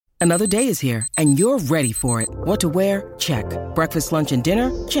Another day is here, and you're ready for it. What to wear? Check. Breakfast, lunch, and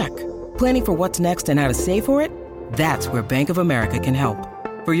dinner? Check. Planning for what's next and how to save for it? That's where Bank of America can help.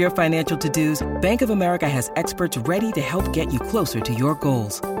 For your financial to-dos, Bank of America has experts ready to help get you closer to your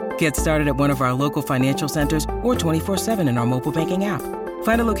goals. Get started at one of our local financial centers or 24/7 in our mobile banking app.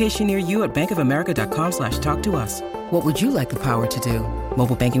 Find a location near you at bankofamerica.com/talktous. What would you like the power to do?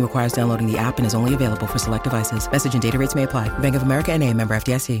 Mobile banking requires downloading the app and is only available for select devices. Message and data rates may apply. Bank of America NA, member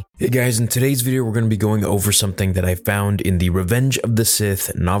FDIC. Hey guys, in today's video we're going to be going over something that I found in the Revenge of the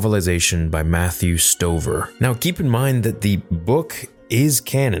Sith novelization by Matthew Stover. Now keep in mind that the book is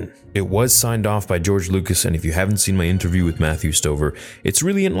canon. It was signed off by George Lucas, and if you haven't seen my interview with Matthew Stover, it's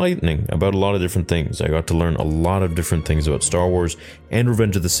really enlightening about a lot of different things. I got to learn a lot of different things about Star Wars and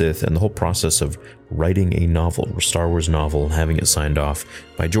Revenge of the Sith and the whole process of writing a novel, a Star Wars novel, and having it signed off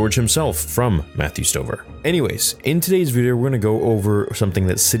by George himself from Matthew Stover. Anyways, in today's video, we're going to go over something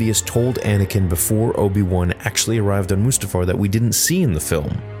that Sidious told Anakin before Obi-Wan actually arrived on Mustafar that we didn't see in the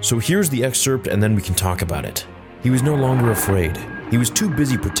film. So here's the excerpt, and then we can talk about it. He was no longer afraid. He was too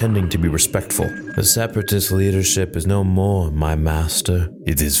busy pretending to be respectful. The Separatist leadership is no more, my master.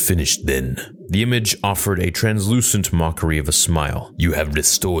 It is finished then. The image offered a translucent mockery of a smile. You have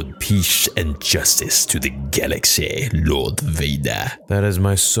restored peace and justice to the galaxy, Lord Vader. That is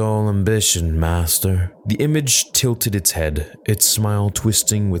my sole ambition, master. The image tilted its head, its smile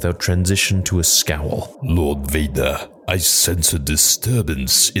twisting without transition to a scowl. Lord Vader, I sense a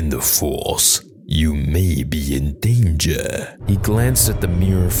disturbance in the Force. You may be in danger. He glanced at the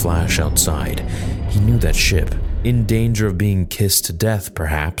mirror flash outside. He knew that ship. In danger of being kissed to death,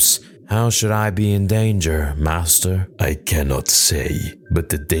 perhaps. How should I be in danger, master? I cannot say, but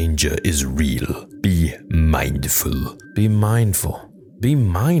the danger is real. Be mindful. Be mindful. Be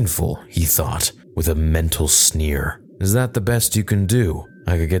mindful, he thought, with a mental sneer. Is that the best you can do?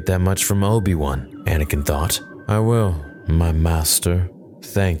 I could get that much from Obi-Wan, Anakin thought. I will, my master.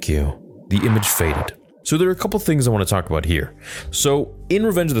 Thank you. The image faded. So there are a couple things I want to talk about here. So in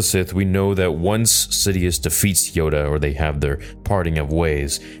Revenge of the Sith, we know that once Sidious defeats Yoda, or they have their parting of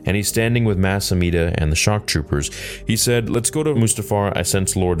ways, and he's standing with Mas Amedda and the shock troopers, he said, let's go to Mustafar. I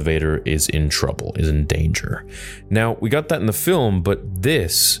sense Lord Vader is in trouble, is in danger. Now, we got that in the film, but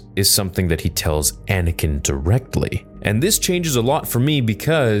this is something that he tells Anakin directly. And this changes a lot for me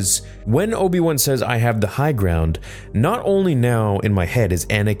because when Obi-Wan says I have the high ground, not only now in my head is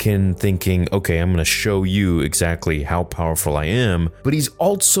Anakin thinking, okay, I'm going to show you exactly how powerful I am, but he's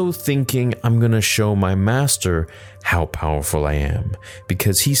also thinking I'm going to show my master how powerful I am.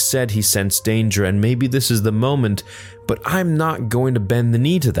 Because he said he sensed danger and maybe this is the moment, but I'm not going to bend the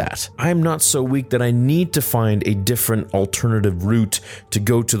knee to that. I'm not so weak that I need to find a different alternative route to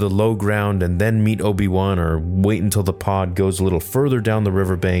go to the low ground and then meet Obi-Wan, or wait until the pod goes a little further down the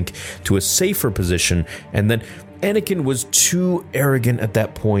riverbank to a safer position. And then Anakin was too arrogant at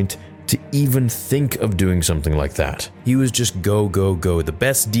that point to even think of doing something like that. He was just go, go, go. The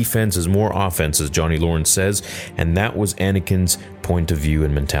best defense is more offense, as Johnny Lawrence says, and that was Anakin's point of view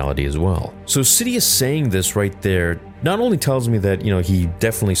and mentality as well. So Sidious saying this right there not only tells me that, he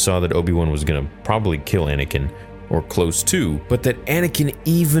definitely saw that Obi-Wan was going to probably kill Anakin, or close to, but that Anakin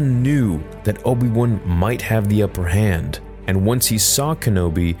even knew that Obi-Wan might have the upper hand. And once he saw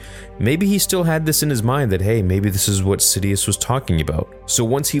Kenobi, maybe he still had this in his mind that, hey, maybe this is what Sidious was talking about. So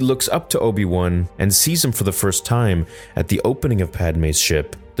once he looks up to Obi-Wan and sees him for the first time at the opening of Padme's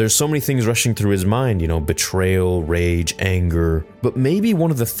ship, there's so many things rushing through his mind, betrayal, rage, anger. But maybe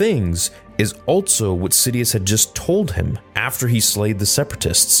one of the things is also what Sidious had just told him after he slayed the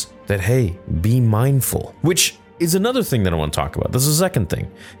Separatists, that, hey, be mindful, which is another thing that I want to talk about. This is the second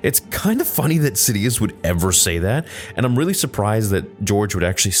thing. It's kind of funny that Sidious would ever say that, and I'm really surprised that George would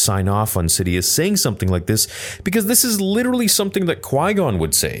actually sign off on Sidious saying something like this, because this is literally something that Qui-Gon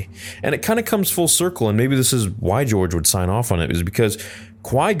would say. And it kind of comes full circle, and maybe this is why George would sign off on it, is because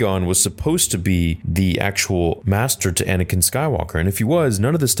Qui-Gon was supposed to be the actual master to Anakin Skywalker, and if he was,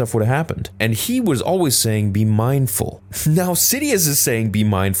 none of this stuff would have happened. And he was always saying, be mindful. Now, Sidious is saying, be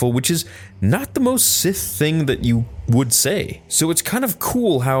mindful, which is not the most Sith thing that you would say. So it's kind of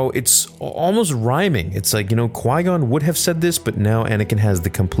cool how it's almost rhyming. It's like, Qui-Gon would have said this, but now Anakin has the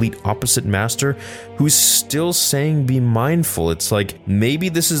complete opposite master who's still saying be mindful. It's like, maybe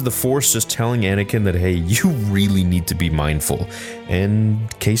this is the Force just telling Anakin that, hey, you really need to be mindful. And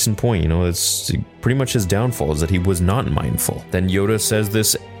case in point, it's pretty much his downfall is that he was not mindful. Then Yoda says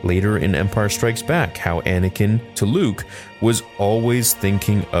this later in Empire Strikes Back, how Anakin to Luke was always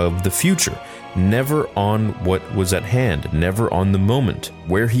thinking of the future, never on what was at hand, never on the moment.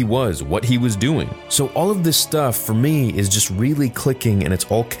 where he was, what he was doing. So all of this stuff for me is just really clicking, and it's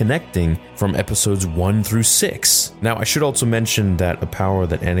all connecting from episodes 1 through 6. Now, I should also mention that a power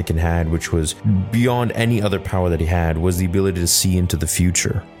that Anakin had, which was beyond any other power that he had, was the ability to see into the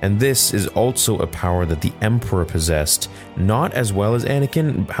future. And this is also a power that the Emperor possessed, not as well as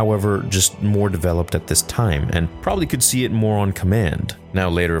Anakin, however, just more developed at this time, and probably could see it more on command. Now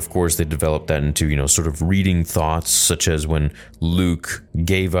later, of course, they developed that into, sort of reading thoughts, such as when Luke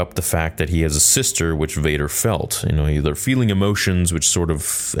gave up the fact that he has a sister, which Vader felt. Either feeling emotions, which sort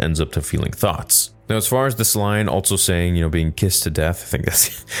of ends up to feeling thoughts. Now, as far as this line also saying, being kissed to death, I think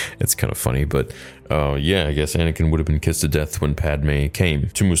that's kind of funny, but yeah, I guess Anakin would have been kissed to death when Padme came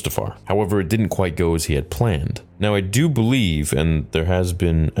to Mustafar. However, it didn't quite go as he had planned. Now, I do believe, and there has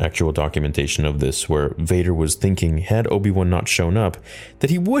been actual documentation of this, where Vader was thinking, had Obi-Wan not shown up,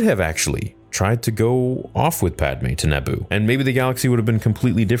 that he would have actually tried to go off with Padme to Naboo, and maybe the galaxy would have been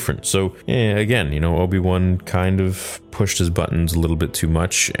completely different. So, yeah, again, Obi-Wan kind of pushed his buttons a little bit too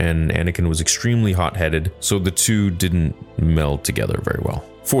much, and Anakin was extremely hot-headed, so the two didn't meld together very well.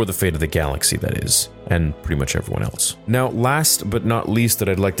 For the fate of the galaxy, that is, and pretty much everyone else. Now, last but not least that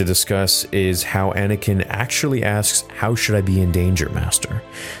I'd like to discuss is how Anakin actually asks, "How should I be in danger, Master?"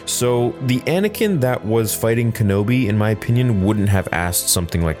 So, the Anakin that was fighting Kenobi, in my opinion, wouldn't have asked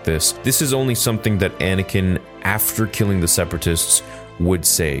something like this. This is only something that Anakin, after killing the Separatists, would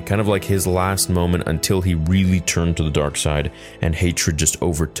say, kind of like his last moment until he really turned to the dark side and hatred just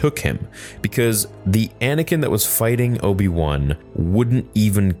overtook him. Because the Anakin that was fighting Obi-Wan wouldn't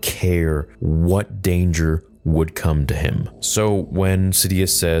even care what danger would come to him. So when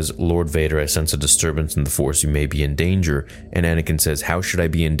Sidious says, "Lord Vader, I sense a disturbance in the Force, you may be in danger," and Anakin says, "How should I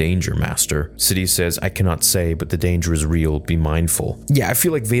be in danger, Master?" Sidious says, "I cannot say, but the danger is real, be mindful." Yeah, I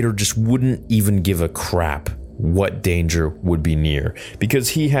feel like Vader just wouldn't even give a crap what danger would be near, because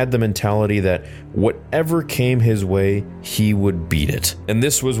he had the mentality that whatever came his way, he would beat it. And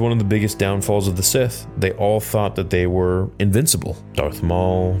this was one of the biggest downfalls of the Sith. They all thought that they were invincible. Darth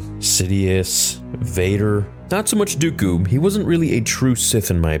Maul, Sidious, Vader. Not so much Dooku. He wasn't really a true Sith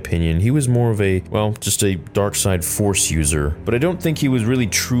in my opinion. He was more of just a dark side Force user. But I don't think he was really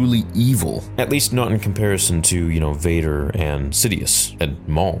truly evil. At least not in comparison to, Vader and Sidious, and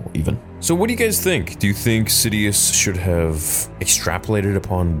Maul even. So what do you guys think? Do you think Sidious should have extrapolated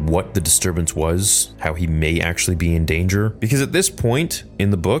upon what the disturbance was? How he may actually be in danger? Because at this point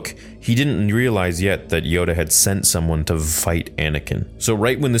in the book, he didn't realize yet that Yoda had sent someone to fight Anakin. So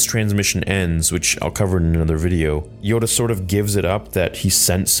right when this transmission ends, which I'll cover in another video, Yoda sort of gives it up that he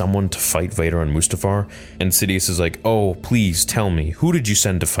sent someone to fight Vader on Mustafar, and Sidious is like, "Oh, please tell me, who did you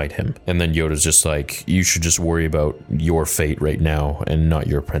send to fight him?" And then Yoda's just like, "You should just worry about your fate right now and not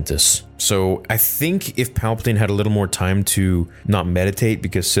your apprentice." So I think if Palpatine had a little more time to not meditate,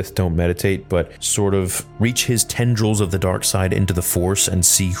 because Sith don't meditate, but sort of reach his tendrils of the dark side into the Force and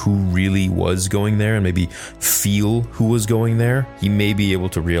see who really was going there and maybe feel who was going there, he may be able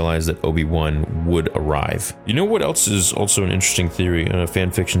to realize that Obi-Wan would arrive. You know what else is also an interesting theory and a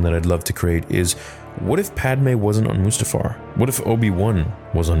fan fiction that I'd love to create is, what if Padme wasn't on Mustafar? What if Obi-Wan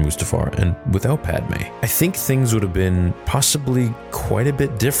was on Mustafar and without Padme? I think things would have been possibly quite a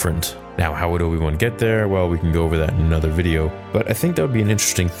bit different. Now, how would Obi-Wan get there? Well, we can go over that in another video, but I think that would be an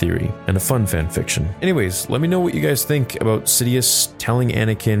interesting theory and a fun fan fiction. Anyways, let me know what you guys think about Sidious telling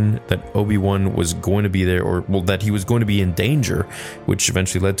Anakin that Obi-Wan was going to be there, or, well, that he was going to be in danger, which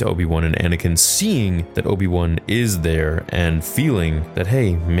eventually led to Obi-Wan and Anakin seeing that Obi-Wan is there and feeling that,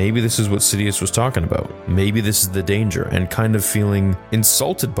 hey, maybe this is what Sidious was talking about. Maybe this is the danger, and kind of feeling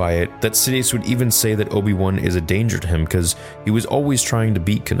insulted by it, that Sidious would even say that Obi-Wan is a danger to him because he was always trying to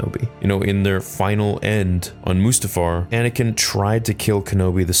beat Kenobi. In their final end on Mustafar, Anakin tried to kill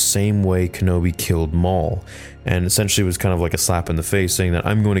Kenobi the same way Kenobi killed Maul, and essentially was kind of like a slap in the face, saying that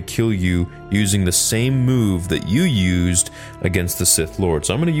I'm going to kill you using the same move that you used against the Sith Lord,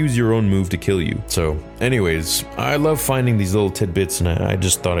 so I'm going to use your own move to kill you. So anyways, I love finding these little tidbits, and I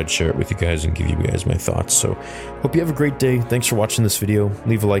just thought I'd share it with you guys and give you guys my thoughts. So hope you have a great day. Thanks for watching this video.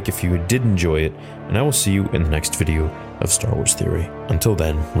 Leave a like if you did enjoy it, and I will see you in the next video of Star Wars Theory. Until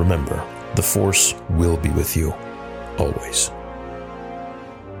then, remember, the Force will be with you, always.